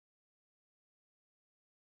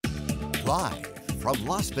Live from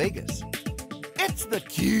Las Vegas, it's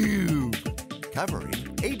theCUBE, covering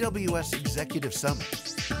AWS Executive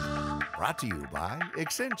Summit. Brought to you by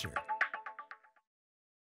Accenture.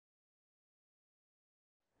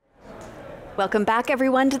 Welcome back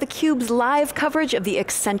everyone to theCUBE's live coverage of the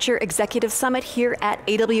Accenture Executive Summit here at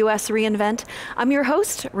AWS reInvent. I'm your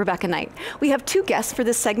host, Rebecca Knight. We have two guests for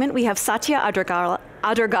this segment. We have Satya Addagarla,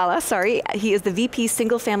 he is the VP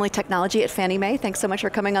Single Family Technology at Fannie Mae. Thanks so much for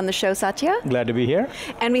coming on the show, Satya. Glad to be here.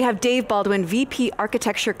 And we have Dave Baldwin, VP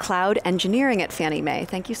Architecture Cloud Engineering at Fannie Mae.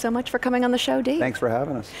 Thank you so much for coming on the show, Dave. Thanks for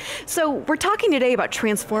having us. So we're talking today about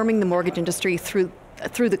transforming the mortgage industry through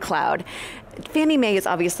the cloud. Fannie Mae is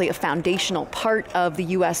obviously a foundational part of the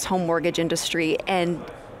US home mortgage industry, and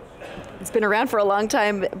it's been around for a long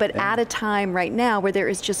time, but at a time right now where there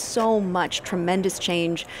is just so much tremendous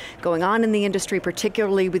change going on in the industry,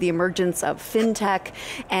 particularly with the emergence of fintech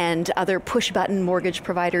and other push-button mortgage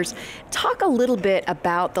providers. Talk a little bit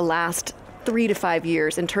about the last 3 to 5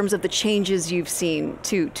 years in terms of the changes you've seen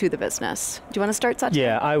to the business. Do you want to start, Satya?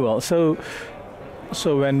 Yeah, I will. So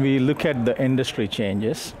when we look at the industry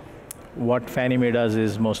changes, what Fannie Mae does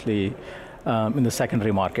is mostly in the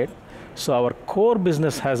secondary market. So our core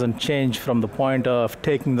business hasn't changed from the point of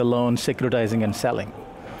taking the loan, securitizing, and selling.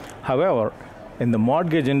 However, in the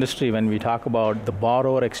mortgage industry, when we talk about the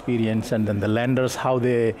borrower experience and then the lenders, how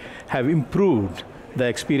they have improved the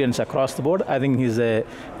experience across the board, I think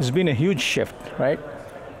it's been a huge shift, right?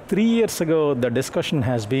 3 years ago, the discussion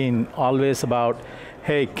has been always about,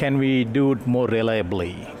 hey, can we do it more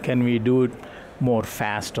reliably? Can we do it more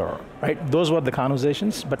faster, right? Those were the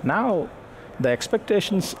conversations, but now the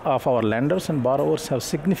expectations of our lenders and borrowers have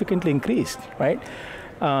significantly increased, right?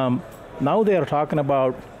 Now they are talking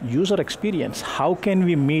about user experience. How can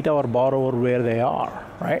we meet our borrower where they are,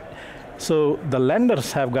 right? So the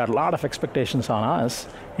lenders have got a lot of expectations on us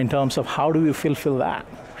in terms of how do we fulfill that,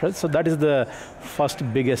 right? So that is the first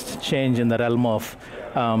biggest change in the realm of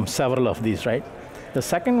several of these, right? The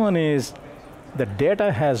second one is the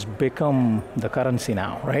data has become the currency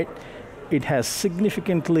now, right? It has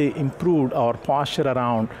significantly improved our posture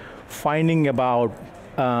around finding about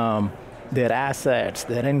their assets,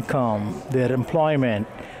 their income, their employment,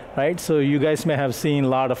 right? So you guys may have seen a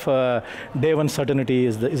lot of Day One Certainty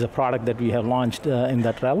is a product that we have launched in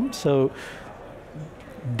that realm. So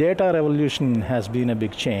data revolution has been a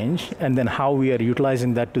big change, and then how we are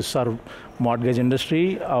utilizing that to serve mortgage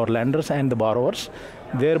industry, our lenders and the borrowers.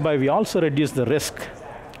 Thereby we also reduce the risk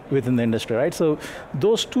within the industry, right? So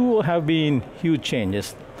those two have been huge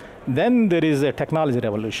changes. Then there is a technology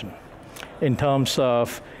revolution in terms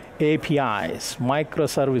of APIs,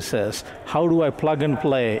 microservices. How do I plug and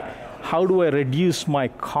play? How do I reduce my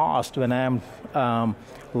cost when I'm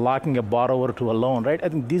locking a borrower to a loan, right? I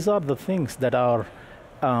think these are the things that our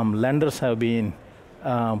lenders have been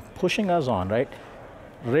pushing us on, right?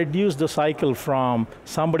 Reduce the cycle from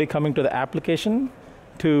somebody coming to the application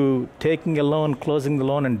to taking a loan, closing the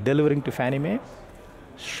loan, and delivering to Fannie Mae.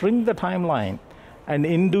 Shrink the timeline, and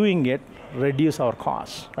in doing it, reduce our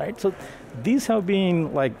costs, right? So these have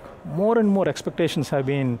been like more and more expectations have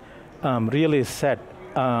been really set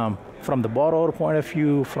from the borrower point of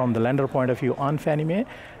view, from the lender point of view on Fannie Mae,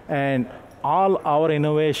 and all our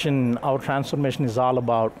innovation, our transformation is all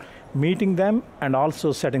about meeting them and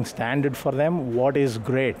also setting standard for them what is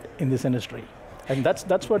great in this industry. And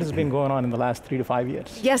that's what has been going on in the last 3 to 5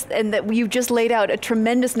 years. Yes, and that you've just laid out a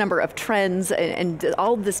tremendous number of trends and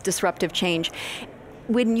all this disruptive change.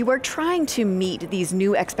 When you are trying to meet these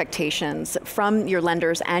new expectations from your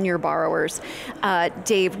lenders and your borrowers,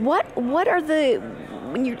 Dave, what are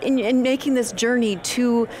when you're in making this journey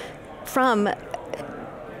from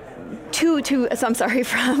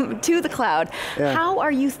the cloud, how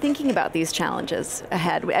are you thinking about these challenges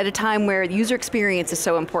ahead at a time where user experience is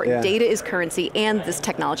so important, data is currency, and this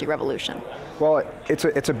technology revolution? Well,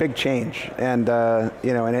 it's a big change, and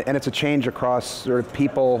and it's a change across sort of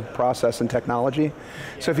people, process, and technology.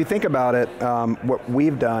 So if you think about it, what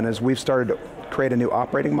we've done is we've started to create a new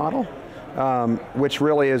operating model, which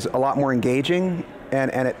really is a lot more engaging,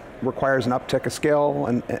 and it requires an uptick of skill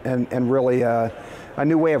and really a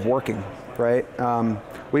new way of working, right?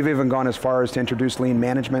 We've even gone as far as to introduce lean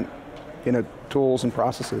management, tools and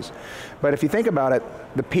processes. But if you think about it,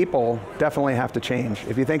 the people definitely have to change.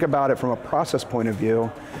 If you think about it from a process point of view,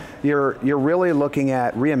 you're really looking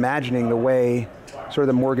at reimagining the way sort of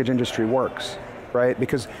the mortgage industry works, right?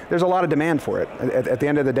 Because there's a lot of demand for it. At the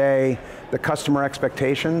end of the day, the customer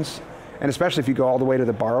expectations, and especially if you go all the way to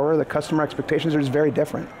the borrower, the customer expectations are just very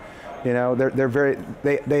different. They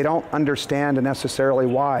don't understand necessarily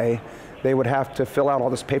why they would have to fill out all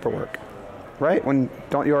this paperwork. right?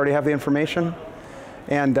 Don't you already have the information?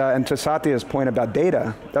 And to Satya's point about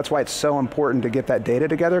data, that's why it's so important to get that data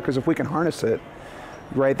together, because if we can harness it,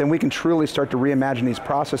 right, then we can truly start to reimagine these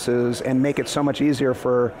processes and make it so much easier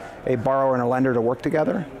for a borrower and a lender to work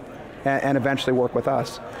together and eventually work with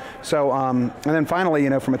us. So, and then finally,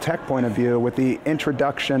 from a tech point of view, with the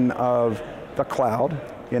introduction of the cloud,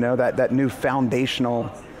 that new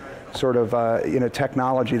foundational sort of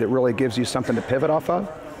technology that really gives you something to pivot off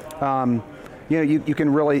of, you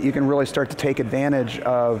can really start to take advantage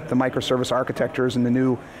of the microservice architectures and the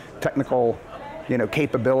new technical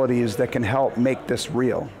capabilities that can help make this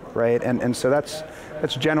real, right? And so that's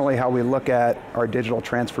generally how we look at our digital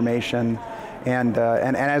transformation. And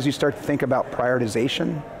as you start to think about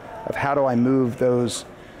prioritization of how do I move those,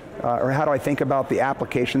 or how do I think about the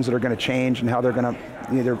applications that are going to change and how they're going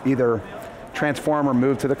to either transform or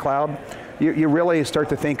move to the cloud, you really start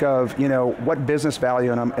to think of, what business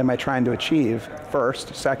value am I trying to achieve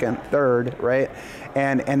first, second, third, right?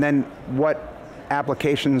 And then what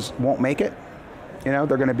applications won't make it. They're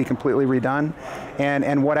going to be completely redone.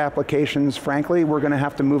 And what applications, frankly, we're going to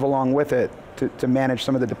have to move along with it to manage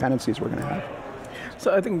some of the dependencies we're going to have.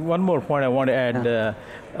 So I think one more point I want to add,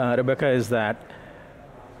 Rebecca, is that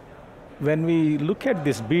when we look at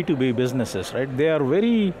these B2B businesses, right, they are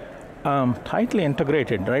very tightly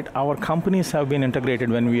integrated, right? Our companies have been integrated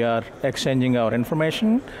when we are exchanging our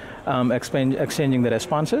information, exchanging the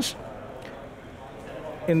responses.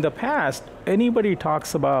 In the past, anybody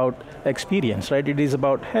talks about experience, right? It is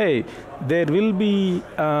about, hey,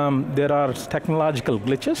 there are technological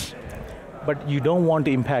glitches, but you don't want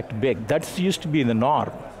to impact big. That used to be the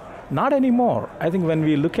norm. Not anymore. I think when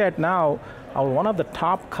we look at now, one of the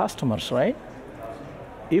top customers, right?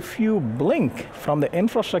 If you blink from the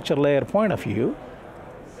infrastructure layer point of view,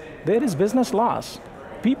 there is business loss.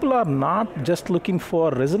 People are not just looking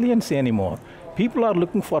for resiliency anymore. People are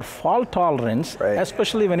looking for fault tolerance, right,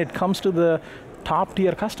 especially when it comes to the top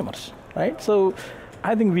tier customers, right? So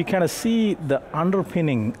I think we kind of see the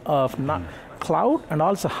underpinning of cloud and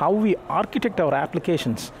also how we architect our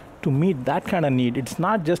applications to meet that kind of need. It's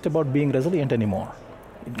not just about being resilient anymore.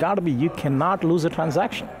 It got to be, you cannot lose a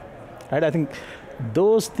transaction, right? I think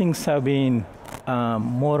those things have been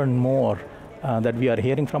more and more that we are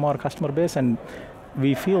hearing from our customer base, and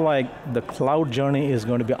we feel like the cloud journey is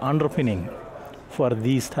going to be underpinning for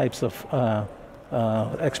these types of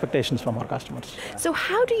expectations from our customers. So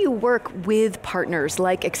how do you work with partners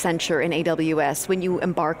like Accenture and AWS when you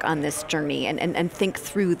embark on this journey and think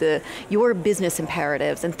through your business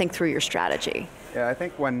imperatives and think through your strategy? Yeah, I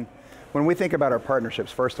think when we think about our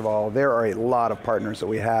partnerships, first of all, there are a lot of partners that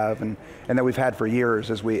we have and that we've had for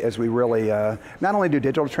years as we really not only do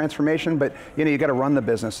digital transformation, but you got to run the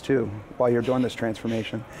business too while you're doing this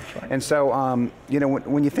transformation. Right. And so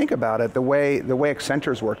when you think about it, the way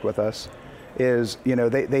Accenture's worked with us is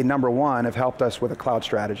they number one have helped us with a cloud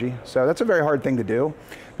strategy. So that's a very hard thing to do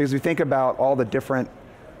because we think about all the different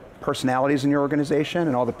personalities in your organization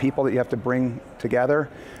and all the people that you have to bring together.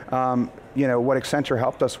 What Accenture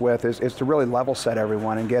helped us with is to really level set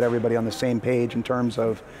everyone and get everybody on the same page in terms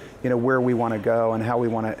of where we want to go and how we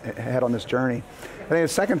want to head on this journey. I think the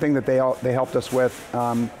second thing that they helped us with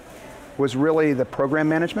was really the program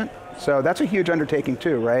management. So that's a huge undertaking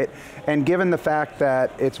too, right? And given the fact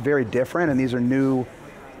that it's very different and these are new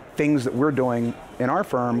things that we're doing in our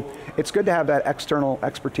firm, it's good to have that external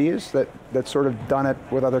expertise that's sort of done it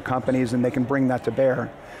with other companies and they can bring that to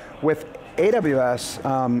bear. With AWS,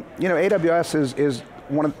 AWS is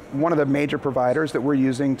one of the major providers that we're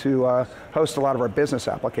using to host a lot of our business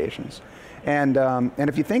applications. And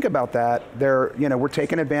if you think about that, we're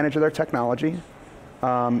taking advantage of their technology.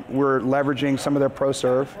 We're leveraging some of their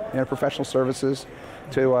ProServe, professional services,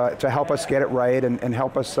 to help us get it right and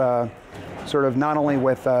help us sort of not only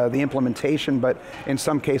with the implementation, but in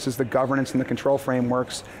some cases the governance and the control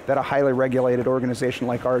frameworks that a highly regulated organization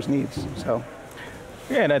like ours needs. So.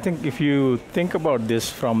 Yeah, and I think if you think about this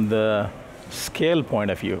from the scale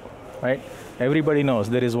point of view, right? Everybody knows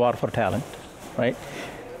there is war for talent, right?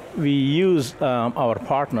 We use our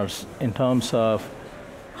partners in terms of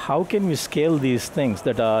how can we scale these things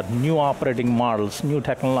that are new operating models, new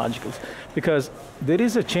technologicals, because there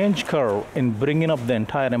is a change curve in bringing up the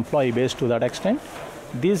entire employee base to that extent.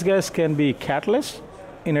 These guys can be catalysts.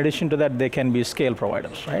 In addition to that, they can be scale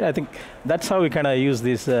providers, right? I think that's how we kind of use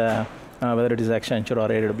this, whether it is Accenture or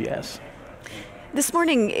AWS. This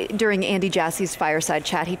morning, during Andy Jassy's fireside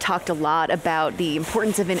chat, he talked a lot about the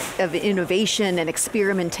importance of innovation and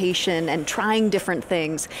experimentation and trying different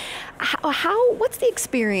things. What's the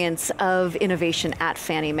experience of innovation at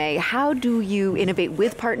Fannie Mae? How do you innovate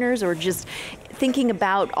with partners, or just thinking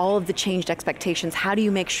about all of the changed expectations? How do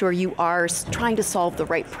you make sure you are trying to solve the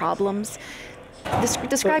right problems?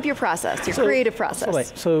 Describe your process, your creative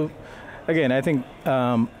process. So again, I think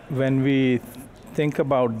when we think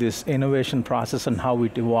about this innovation process and how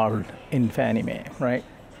it evolved in Fannie Mae, right?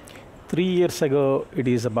 3 years ago, it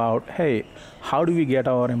is about, hey, how do we get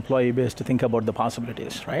our employee base to think about the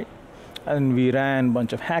possibilities, right? And we ran a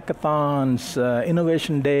bunch of hackathons,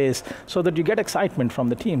 innovation days, so that you get excitement from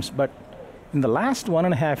the teams. But in the last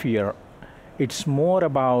 1.5 years, it's more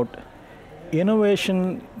about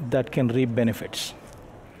innovation that can reap benefits,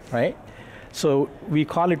 right? So we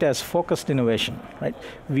call it as focused innovation, right?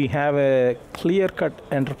 We have a clear-cut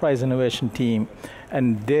enterprise innovation team,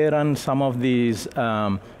 and they run some of these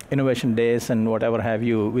innovation days and whatever have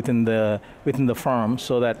you within the firm,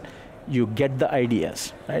 so that you get the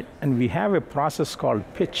ideas, right? And we have a process called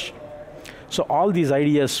pitch. So all these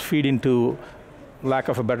ideas feed into, lack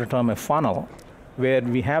of a better term, a funnel, where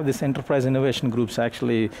we have this enterprise innovation groups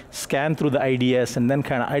actually scan through the ideas and then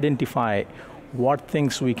kind of identify what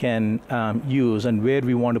things we can use and where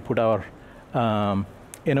we want to put our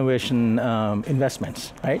innovation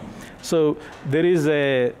investments, right? So there is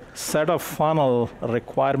a set of funnel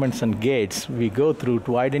requirements and gates we go through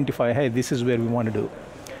to identify, hey, this is where we want to do.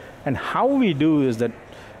 And how we do is that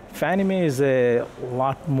Fannie Mae is a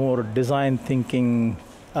lot more design thinking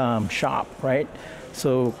shop, right?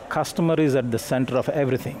 So customer is at the center of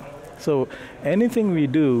everything. So anything we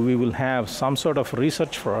do, we will have some sort of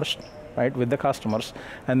research first, right, with the customers,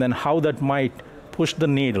 and then how that might push the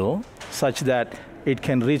needle such that it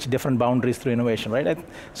can reach different boundaries through innovation, right?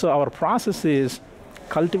 So our process is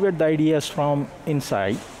cultivate the ideas from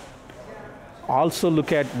inside, also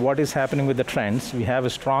look at what is happening with the trends. We have a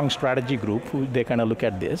strong strategy group who they kind of look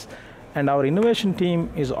at this, and our innovation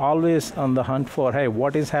team is always on the hunt for, hey,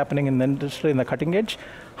 what is happening in the industry, in the cutting edge?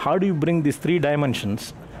 How do you bring these 3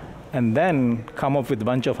 dimensions and then come up with a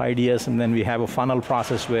bunch of ideas, and then we have a funnel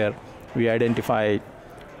process where we identify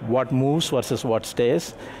what moves versus what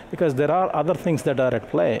stays, because there are other things that are at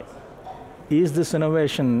play. Is this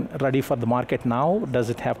innovation ready for the market now? Does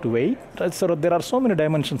it have to wait? So there are so many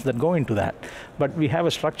dimensions that go into that. But we have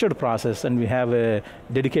a structured process, and we have a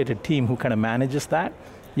dedicated team who kind of manages that,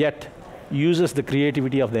 yet uses the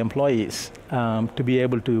creativity of the employees to be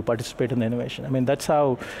able to participate in the innovation. I mean, that's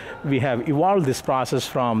how we have evolved this process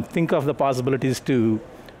from think of the possibilities to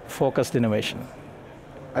focused innovation.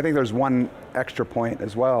 I think there's one extra point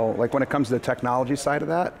as well. Like when it comes to the technology side of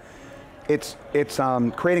that, it's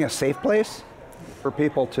creating a safe place for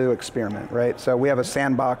people to experiment, right? So we have a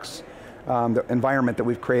sandbox the environment that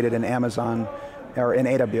we've created in Amazon or in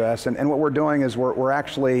AWS, and what we're doing is we're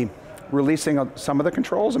actually releasing some of the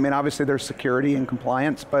controls. I mean, obviously there's security and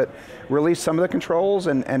compliance, but release some of the controls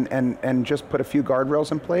and just put a few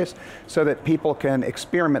guardrails in place so that people can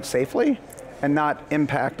experiment safely and not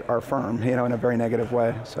impact our firm, in a very negative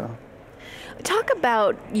way, so. Talk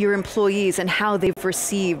about your employees and how they've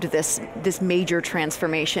received this major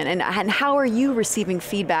transformation, and how are you receiving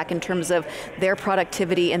feedback in terms of their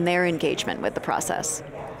productivity and their engagement with the process?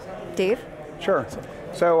 Dave? Sure.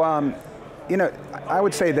 So, I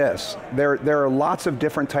would say this, there are lots of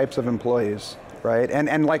different types of employees, right?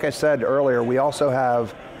 And like I said earlier, we also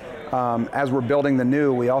have, as we're building the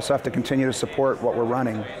new, we also have to continue to support what we're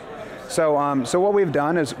running. So what we've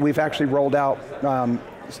done is we've actually rolled out,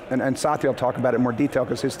 and Satya will talk about it in more detail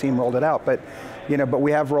because his team rolled it out, but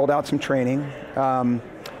we have rolled out some training.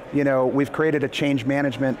 We've created a change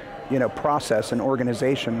management, process and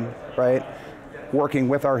organization, right? Working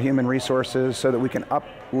with our human resources so that we can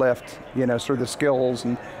uplift, sort of the skills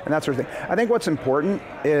and that sort of thing. I think what's important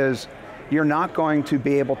is you're not going to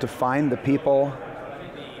be able to find the people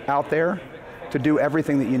out there to do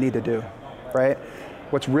everything that you need to do, right?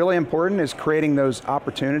 What's really important is creating those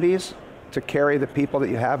opportunities to carry the people that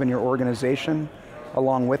you have in your organization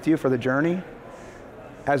along with you for the journey.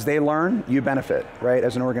 As they learn, you benefit, right,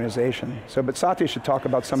 as an organization. So, but Satya should talk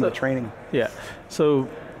about some of the training. Yeah, so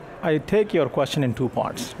I take your question in 2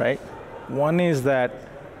 parts, right? One is that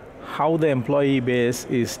how the employee base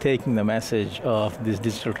is taking the message of this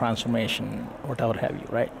digital transformation, whatever have you,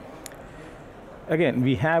 right? Again,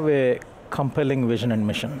 we have a compelling vision and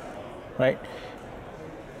mission, right?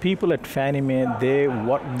 People at Fannie Mae,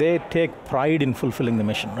 they take pride in fulfilling the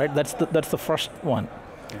mission, right? That's the first one.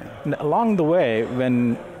 Yeah. And along the way,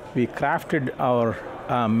 when we crafted our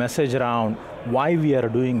message around why we are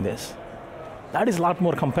doing this, that is a lot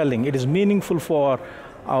more compelling. It is meaningful for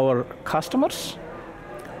our customers,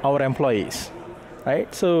 our employees,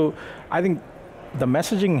 right? So I think the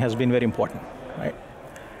messaging has been very important, right?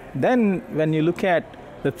 Then when you look at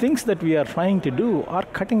the things that we are trying to do are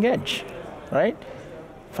cutting edge, right?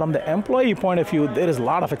 From the employee point of view, there is a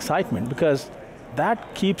lot of excitement because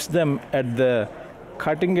that keeps them at the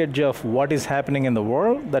cutting edge of what is happening in the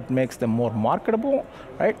world, that makes them more marketable,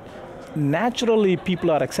 right? Naturally,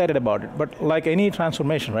 people are excited about it, but like any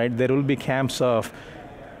transformation, right, there will be camps of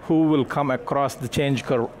who will come across the change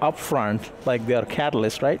curve up front, like they are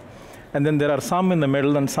catalysts, right? And then there are some in the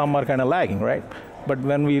middle and some are kind of lagging, right? But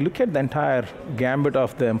when we look at the entire gambit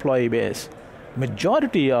of the employee base,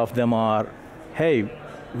 majority of them are, hey,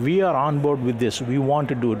 we are on board with this, we want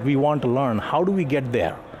to do it, we want to learn, how do we get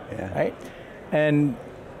there, right? And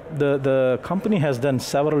the company has done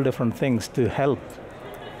several different things to help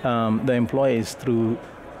the employees through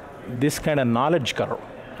this kind of knowledge curve,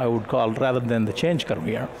 I would call, rather than the change curve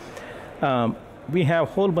here. We have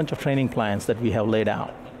a whole bunch of training plans that we have laid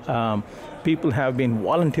out. People have been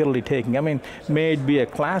voluntarily taking, I mean, may it be a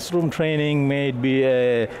classroom training, may it be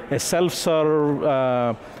a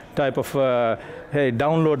self-serve type of, hey,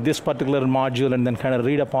 download this particular module and then kind of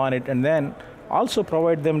read upon it, and then also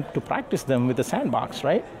provide them to practice them with a sandbox,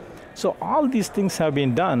 right? So all these things have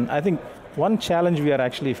been done. I think one challenge we are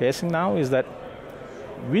actually facing now is that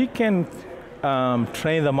we can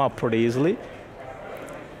train them up pretty easily.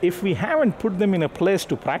 If we haven't put them in a place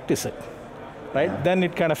to practice it, right, then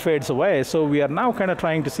it kind of fades away. So we are now kind of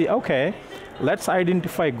trying to see, okay, let's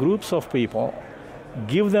identify groups of people,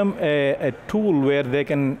 give them a tool where they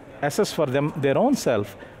can assess for them their own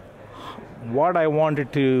self what I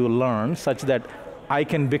wanted to learn, such that I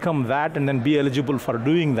can become that and then be eligible for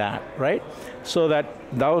doing that, right? So that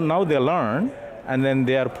now they learn, and then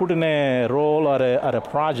they are put in a role or a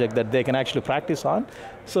project that they can actually practice on.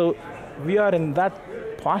 So we are in that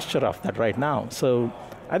posture of that right now. So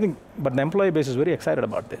I think, but the employee base is very excited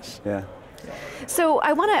about this. Yeah. So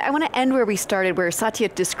I want to end where we started, where Satya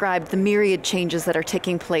described the myriad changes that are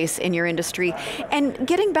taking place in your industry, and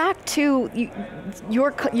getting back to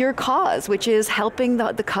your cause, which is helping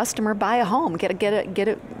the customer buy a home, get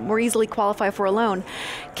it more easily qualify for a loan.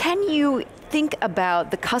 Can you think about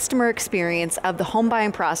the customer experience of the home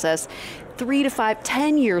buying process 3 to 5,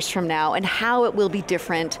 10 years from now, and how it will be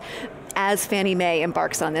different as Fannie Mae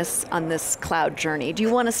embarks on this cloud journey? Do you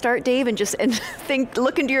want to start, Dave, and just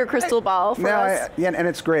look into your crystal ball for us? Yeah, and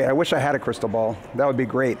it's great. I wish I had a crystal ball. That would be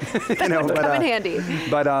great. That would come in handy.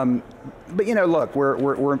 But you know, look,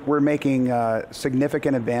 we're making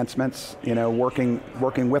significant advancements. You know,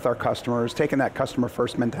 working with our customers, taking that customer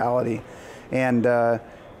first mentality, and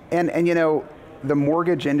you know, the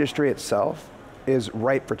mortgage industry itself is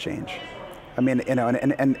ripe for change. I mean, you know,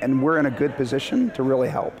 and we're in a good position to really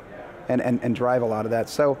help and drive a lot of that.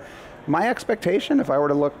 So my expectation, if I were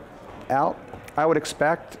to look out, I would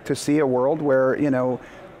expect to see a world where, you know,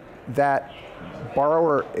 that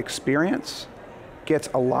borrower experience gets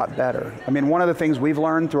a lot better. I mean, one of the things we've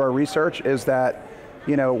learned through our research is that,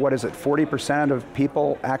 you know, 40% of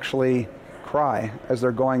people actually cry as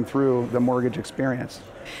they're going through the mortgage experience.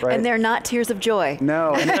 Right? And they're not tears of joy.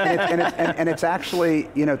 No, and it's actually,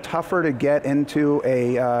 you know, tougher to get into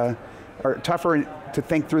or tougher to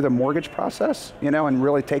think through the mortgage process, you know, and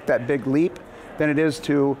really take that big leap than it is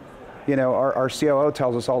to, you know, our COO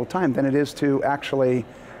tells us all the time, than it is to actually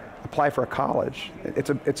apply for a college.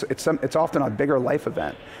 It's often a bigger life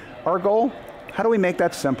event. Our goal, how do we make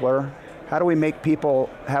that simpler? How do we make people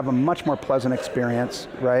have a much more pleasant experience,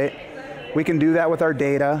 right? We can do that with our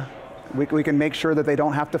data. We can make sure that they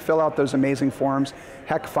don't have to fill out those amazing forms.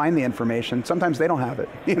 Heck, find the information. Sometimes they don't have it.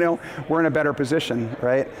 You know, we're in a better position,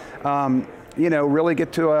 right? You know, really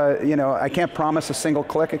get to you know, I can't promise a single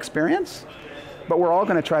click experience, but we're all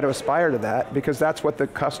going to try to aspire to that, because that's what the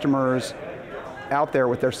customers out there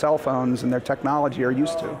with their cell phones and their technology are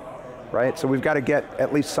used to, right? So we've got to get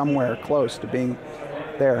at least somewhere close to being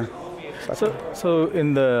there. So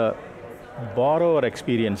in the borrower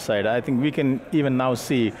experience side, I think we can even now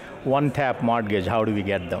see one-tap mortgage, how do we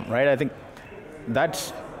get them, right? I think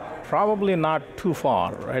that's probably not too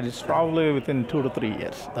far, right? It's probably within 2 to 3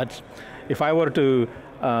 years. That's, if I were to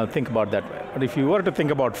think about that way. But if you were to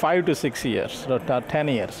think about 5 to 6 years, or 10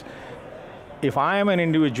 years, if I am an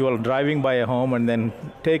individual driving by a home and then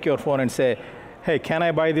take your phone and say, hey, can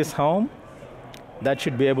I buy this home? That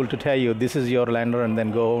should be able to tell you, this is your lender, and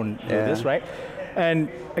then go and do this, right? And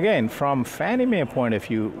again, from Fannie Mae point of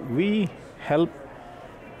view, we help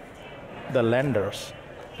the lenders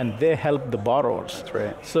and they help the borrowers. That's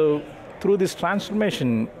right. So through this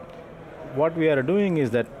transformation, what we are doing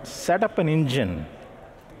is that set up an engine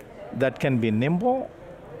that can be nimble,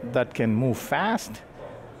 that can move fast,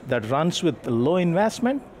 that runs with low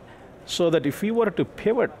investment, so that if we were to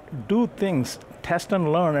pivot, do things, test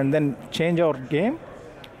and learn, and then change our game,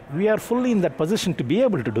 we are fully in that position to be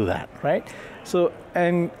able to do that, right? So,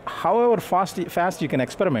 and however fast you can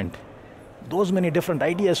experiment, those many different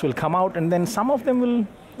ideas will come out, and then some of them will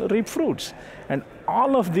reap fruits. And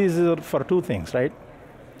all of these are for two things, right?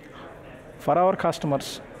 For our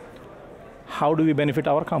customers, how do we benefit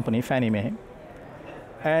our company, Fannie Mae?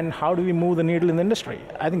 And how do we move the needle in the industry?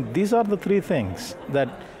 I think these are the three things that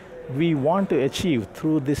we want to achieve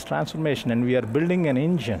through this transformation, and we are building an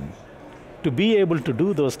engine to be able to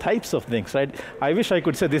do those types of things, right? I wish I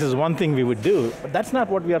could say this is one thing we would do, but that's not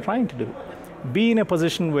what we are trying to do. Be in a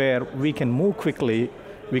position where we can move quickly,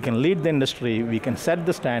 we can lead the industry, we can set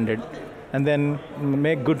the standard, and then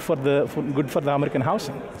make good for the American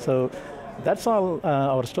housing. So that's all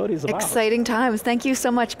our story is about. Exciting times. Thank you so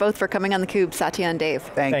much both for coming on theCUBE, Satya and Dave.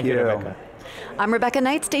 Thank you. Rebecca. I'm Rebecca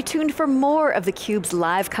Knight. Stay tuned for more of theCUBE's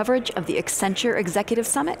live coverage of the Accenture Executive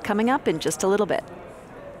Summit coming up in just a little bit.